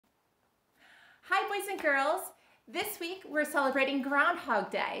boys and girls. This week we're celebrating Groundhog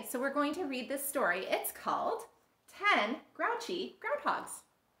Day, so we're going to read this story. It's called 10 Grouchy Groundhogs.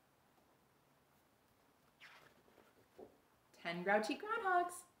 10 Grouchy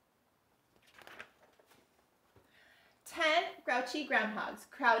Groundhogs. 10 grouchy groundhogs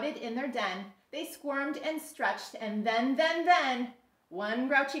crowded in their den. They squirmed and stretched, and then, one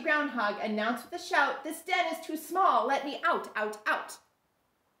grouchy groundhog announced with a shout, "This den is too small, let me out, out, out."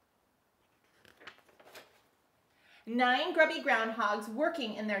 9 grubby groundhogs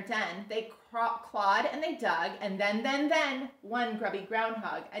working in their den. They clawed and they dug, and then, one grubby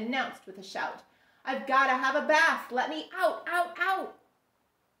groundhog announced with a shout, "I've got to have a bath, let me out, out, out."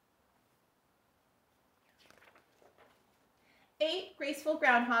 8 graceful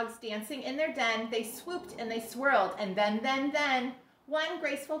groundhogs dancing in their den. They swooped and they swirled, and then, one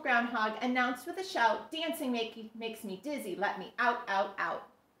graceful groundhog announced with a shout, "Dancing makes me dizzy, let me out, out, out."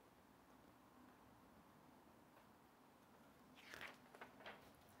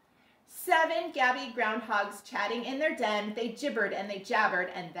 7 gabby groundhogs chatting in their den. They gibbered and they jabbered,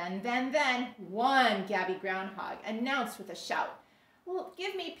 and then, one gabby groundhog announced with a shout, "Well,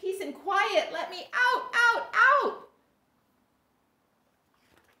 give me peace and quiet, let me out, out, out."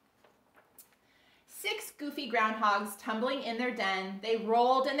 6 goofy groundhogs tumbling in their den. They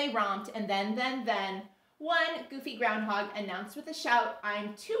rolled and they romped, and then, one goofy groundhog announced with a shout,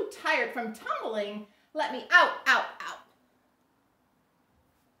 "I'm too tired from tumbling, let me out, out, out."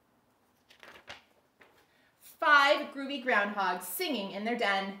 5 groovy groundhogs singing in their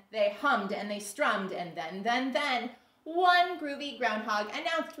den. They hummed and they strummed, and then, one groovy groundhog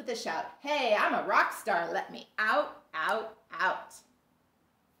announced with a shout, "Hey, I'm a rock star, let me out, out, out."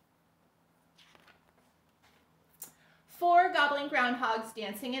 4 gobbling groundhogs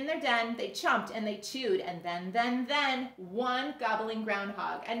dancing in their den. They chomped and they chewed, and then, one gobbling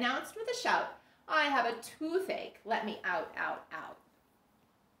groundhog announced with a shout, "I have a toothache, let me out, out, out."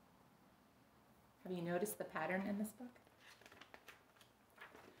 Have you noticed the pattern in this book?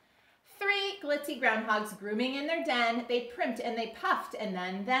 3 glitzy groundhogs grooming in their den. They primped and they puffed, and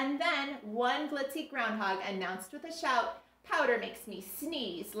then, one glitzy groundhog announced with a shout, "Powder makes me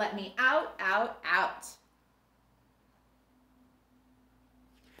sneeze, let me out, out, out."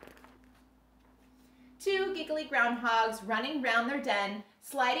 2 giggly groundhogs running round their den,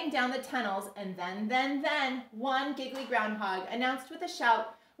 sliding down the tunnels, and then, one giggly groundhog announced with a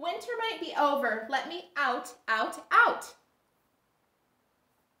shout, "Winter might be over, let me out, out, out."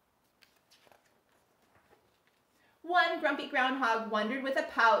 1 grumpy groundhog wondered with a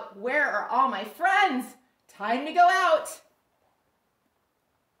pout, "Where are all my friends? Time to go out."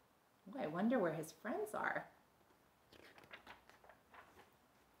 Oh, I wonder where his friends are.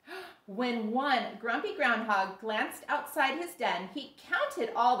 When one grumpy groundhog glanced outside his den, he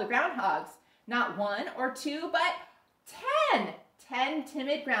counted all the groundhogs. Not 1 or 2, but 10. 10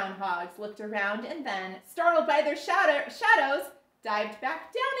 timid groundhogs looked around and then, startled by their shadows, dived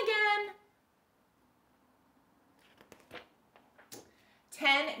back down again.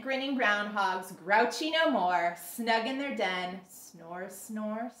 10 grinning groundhogs, grouchy no more, snug in their den, snore,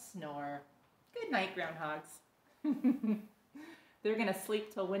 snore, snore. Good night, groundhogs. They're going to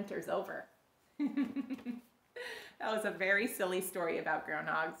sleep till winter's over. That was a very silly story about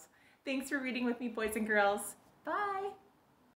groundhogs. Thanks for reading with me, boys and girls. Bye.